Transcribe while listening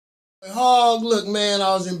Hogg, look, man,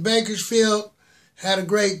 I was in Bakersfield, had a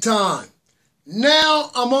great time. Now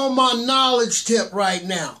I'm on my knowledge tip right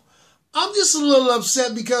now. I'm just a little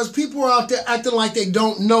upset because people are out there acting like they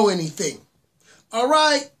don't know anything. All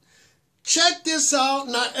right? Check this out.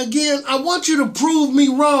 Now, again, I want you to prove me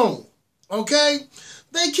wrong. Okay?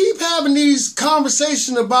 They keep having these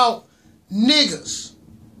conversations about niggas,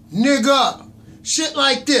 nigga, shit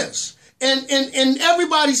like this. And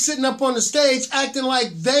everybody's sitting up on the stage acting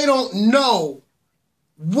like they don't know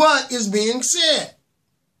what is being said.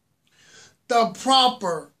 The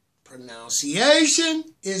proper pronunciation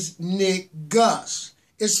is Negus.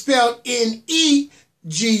 It's spelled Negus.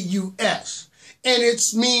 And it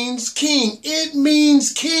means king. It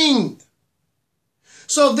means king.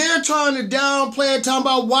 So they're trying to downplay it, talking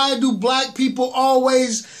about why do black people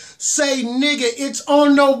always say nigga? It's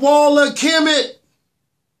on the wall of Kemet.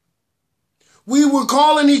 We were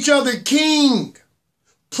calling each other king.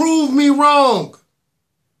 Prove me wrong.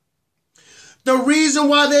 The reason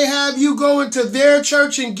why they have you go into their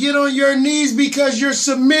church and get on your knees because you're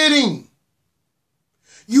submitting.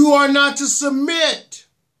 You are not to submit.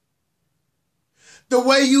 The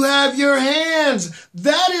way you have your hands,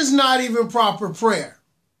 that is not even proper prayer.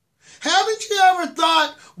 Haven't you ever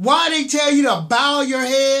thought why they tell you to bow your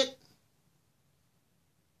head?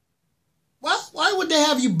 Why would they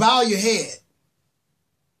have you bow your head?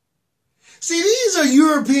 See, these are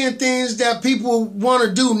European things that people want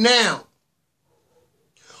to do now.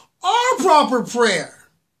 Our proper prayer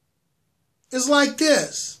is like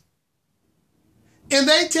this. And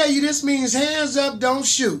they tell you this means hands up, don't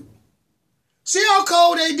shoot. See how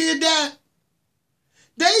cold they did that?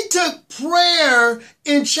 They took prayer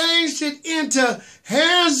and changed it into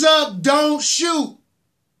hands up, don't shoot.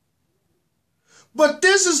 But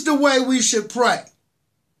this is the way we should pray.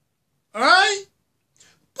 All right?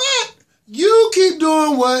 But you keep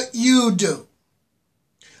doing what you do.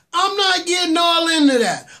 I'm not getting all into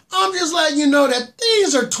that. I'm just letting you know that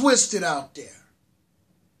things are twisted out there.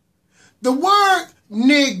 The word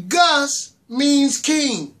Negus means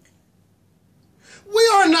king. We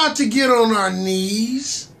are not to get on our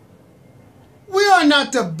knees. We are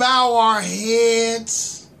not to bow our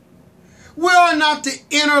heads. We are not to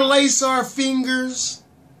interlace our fingers.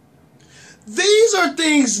 These are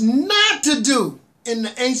things not to do in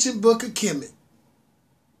the ancient book of Kemet.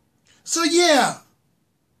 So yeah,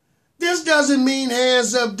 this doesn't mean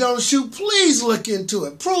hands up, don't shoot. Please look into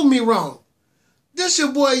it. Prove me wrong. This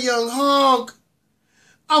your boy Young Hogg.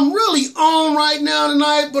 I'm really on right now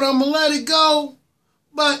tonight, but I'm going to let it go.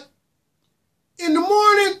 But in the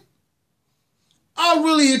morning, I'll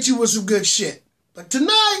really hit you with some good shit. But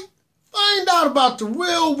tonight, find out about the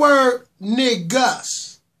real word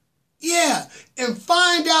Negus. Yeah, and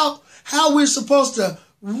find out how we're supposed to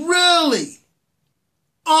really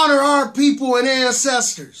honor our people and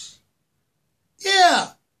ancestors. Yeah,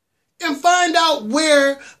 and find out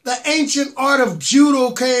where the ancient art of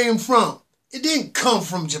judo came from. It didn't come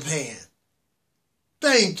from Japan.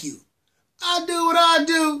 Thank you. I do what I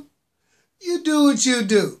do. You do what you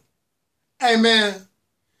do. Hey, man,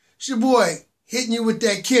 it's your boy hitting you with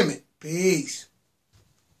that Kemet. Peace.